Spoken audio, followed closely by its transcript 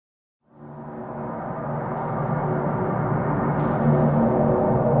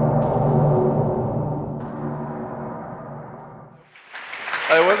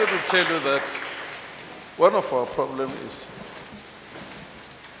wanted to tell you that one of our problems is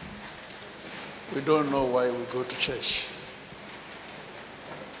we don't know why we go to church.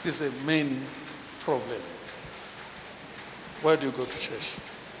 This is a main problem. Why do you go to church?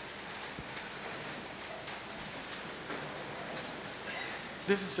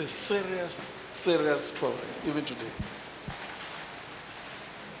 This is a serious, serious problem, even today.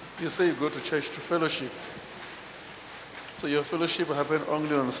 You say you go to church to fellowship. So your fellowship happens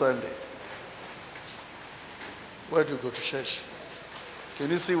only on Sunday. Why do you go to church?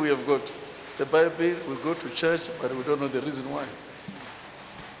 Can you see we have got the Bible, we go to church, but we don't know the reason why.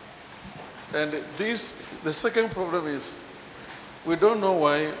 And the second problem is, we don't know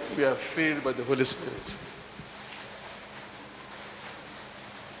why we are filled by the Holy Spirit.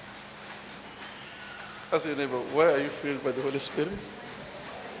 Ask your neighbor, why are you filled by the Holy Spirit?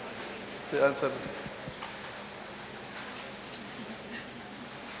 Say, answer me.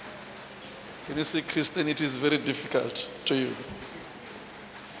 Can you see Christianity is very difficult to you?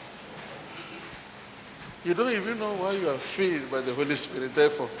 You don't even know why you are filled by the Holy Spirit.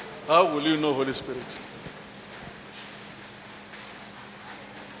 Therefore, how will you know Holy Spirit?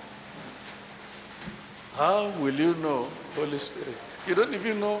 How will you know Holy Spirit? You don't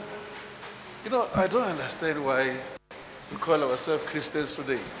even know. You know, I don't understand why we call ourselves Christians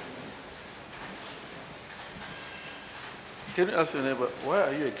today. Can you ask your neighbor, why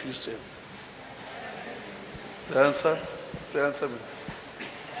are you a Christian? The answer? Say, answer me.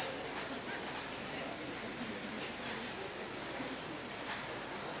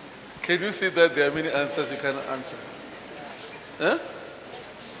 Can you see that there are many answers you cannot answer? Huh?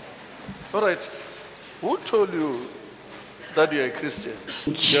 All right. Who told you that you are a Christian?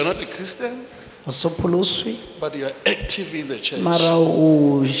 You are not a Christian, but you are active in the church.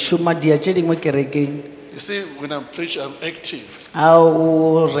 You see, when I'm preaching, I'm active.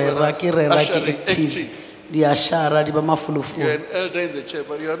 Active. You are an elder in the church,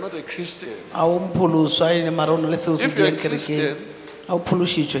 but you are not a Christian. If you are a Christian,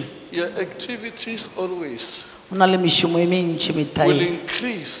 your activities always will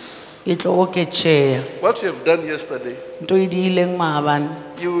increase. What you have done yesterday,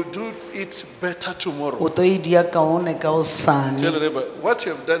 you will do it better tomorrow. Tell your neighbor, what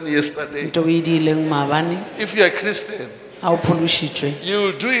you have done yesterday, if you are a Christian, you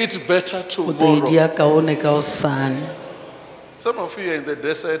will do it better tomorrow. Some of you are in the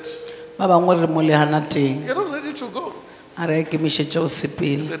desert, you're not ready to go.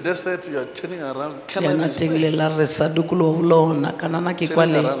 The desert, you are turning around, turning around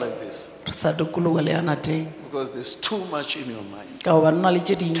like this. Because there's too much in your mind. Can I go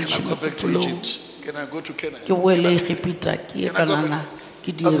back to Egypt? Can I go to Canaan? Can I go back?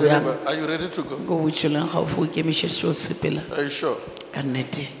 Ask the neighbor, are you ready to go? Are you sure?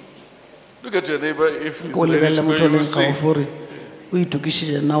 Look at your neighbor. If he's ready to go, you will see.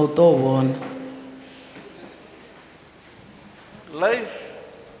 Life,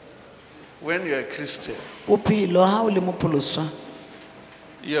 when you are a Christian,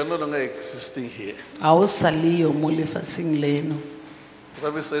 you are no longer existing here. The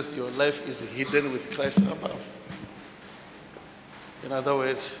Bible says your life is hidden with Christ above. In other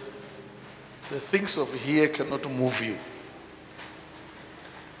words, the things of here cannot move you.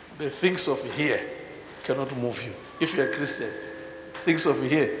 The things of here cannot move you. If you are a Christian, things of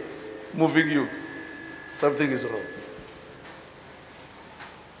here moving you, something is wrong.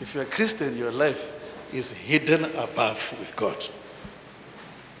 If you are a Christian, your life is hidden above with God.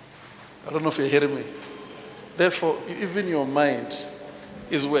 I don't know if you're hearing me. Therefore, even your mind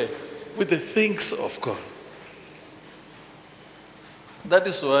is where? With the things of God. That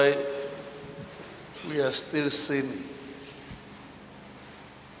is why we are still sinning.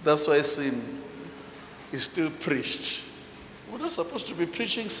 That's why sin is still preached. We're not supposed to be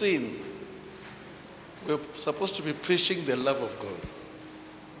preaching sin. We're supposed to be preaching the love of God.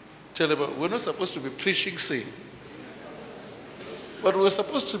 Tell about, we're not supposed to be preaching sin, but we're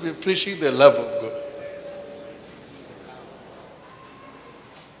supposed to be preaching the love of God.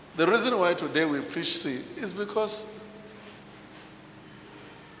 The reason why today we preach sin is because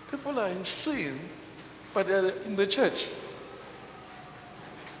people are in sin, but they are in the church.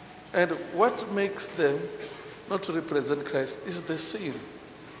 And what makes them not to represent Christ is the sin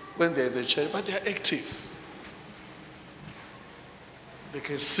when they're in the church, but they are active. They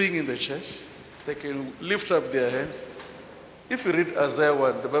can sing in the church. They can lift up their hands. If you read Isaiah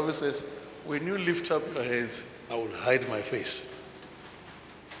 1, the Bible says, when you lift up your hands, I will hide my face.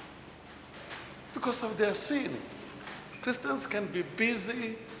 Because of their sin. Christians can be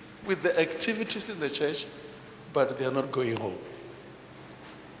busy with the activities in the church, but they are not going home.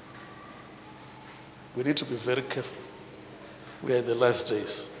 We need to be very careful. We are in the last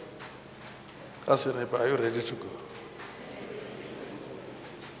days. Ask your neighbor, are you ready to go?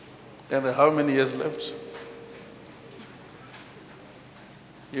 And how many years left?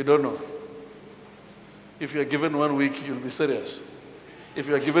 You don't know. If you are given 1 week, you'll be serious. If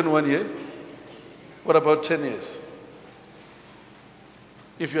you are given 1 year, what about 10 years?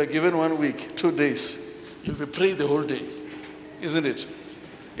 If you are given 1 week, 2 days, you'll be praying the whole day, isn't it?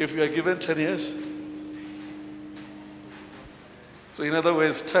 If you are given 10 years, so in other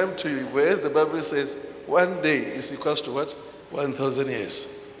words, time to you, whereas the Bible says 1 day is equals to what? 1,000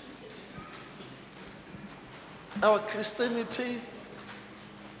 years. Our Christianity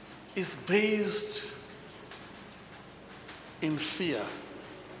is based in fear.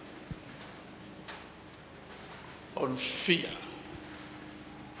 On fear.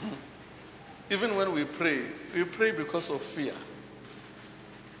 Even when we pray because of fear.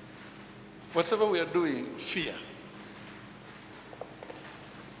 Whatever we are doing, fear.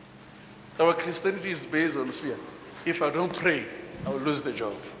 Our Christianity is based on fear. If I don't pray, I will lose the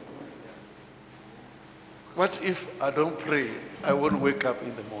job. What if I don't pray, I won't wake up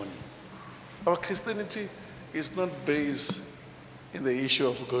in the morning? Our Christianity is not based in the issue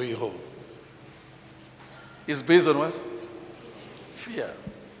of going home. It's based on what? Fear.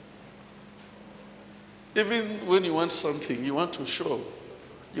 Even when you want something, you want to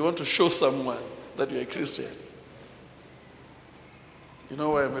show someone that you're a Christian. You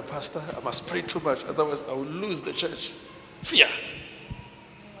know why I'm a pastor? I must pray too much, otherwise I will lose the church. Fear.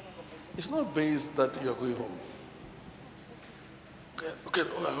 It's not based that you're going home. Okay,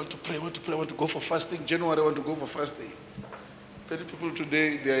 I want to pray, I want to go for fasting. January, I want to go for fasting. Many people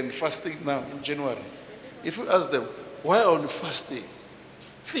today, they are in fasting now in January. If you ask them, why on fasting?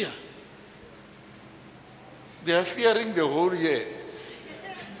 Fear. They are fearing the whole year.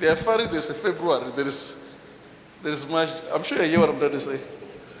 They are fearing there's a February, there is March. I'm sure you hear what I'm trying to say.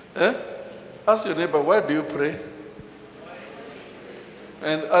 Ask your neighbor, why do you pray?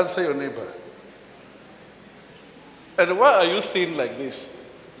 And answer your neighbor. And why are you thin like this?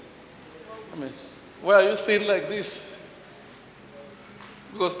 Why are you thin like this?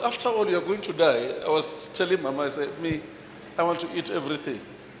 Because after all, you're going to die. I was telling Mama, I said, I want to eat everything.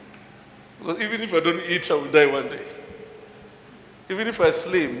 Because even if I don't eat, I will die one day. Even if I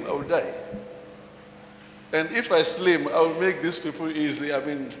slim, I will die. And if I slim, I will make these people easy.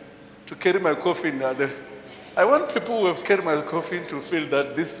 To carry my coffin. I want people who have carried my coffin to feel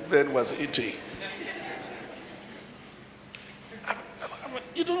that this man was eating.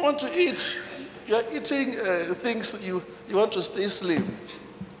 You don't want to eat. You are eating things you want to stay slim.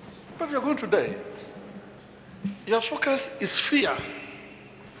 But you're going to die. Your focus is fear.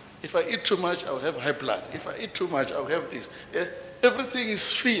 If I eat too much, I will have high blood. If I eat too much, I will have this. Everything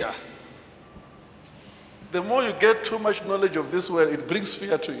is fear. The more you get too much knowledge of this world, it brings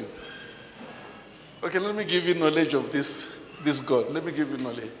fear to you. Okay, let me give you knowledge of this God. Let me give you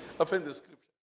knowledge. Open the scripture.